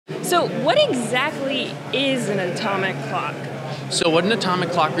So what exactly is an atomic clock? So what an atomic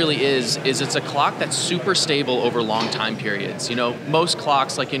clock really is it's a clock that's super stable over long time periods. You know, most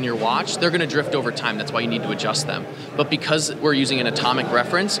clocks, like in your watch, they're going to drift over time. That's why you need to adjust them. But because we're using an atomic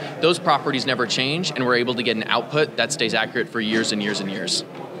reference, those properties never change, and we're able to get an output that stays accurate for years and years and years.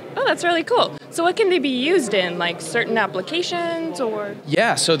 Oh, that's really cool. So what can they be used in, like certain applications or?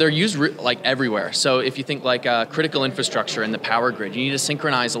 Yeah, so they're used like everywhere. So if you think like critical infrastructure and the power grid, you need to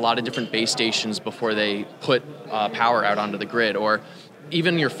synchronize a lot of different base stations before they put power out onto the grid. Or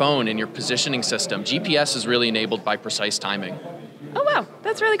even your phone and your positioning system. GPS is really enabled by precise timing. Oh wow,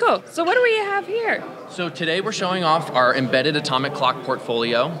 that's really cool. So what do we have here? So today we're showing off our embedded atomic clock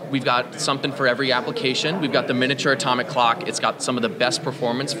portfolio. We've got something for every application. We've got the miniature atomic clock. It's got some of the best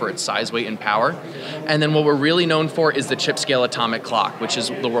performance for its size, weight, and power. And then what we're really known for is the chip scale atomic clock, which is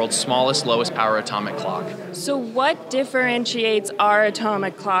the world's smallest, lowest power atomic clock. So what differentiates our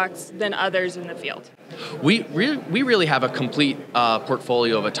atomic clocks than others in the field? We really have a complete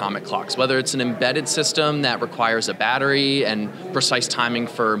portfolio of atomic clocks, whether it's an embedded system that requires a battery and precise timing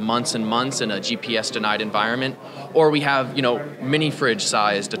for months and months in a GPS-denied environment, or we have, mini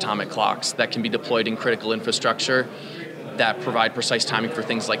fridge-sized atomic clocks that can be deployed in critical infrastructure that provide precise timing for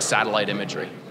things like satellite imagery.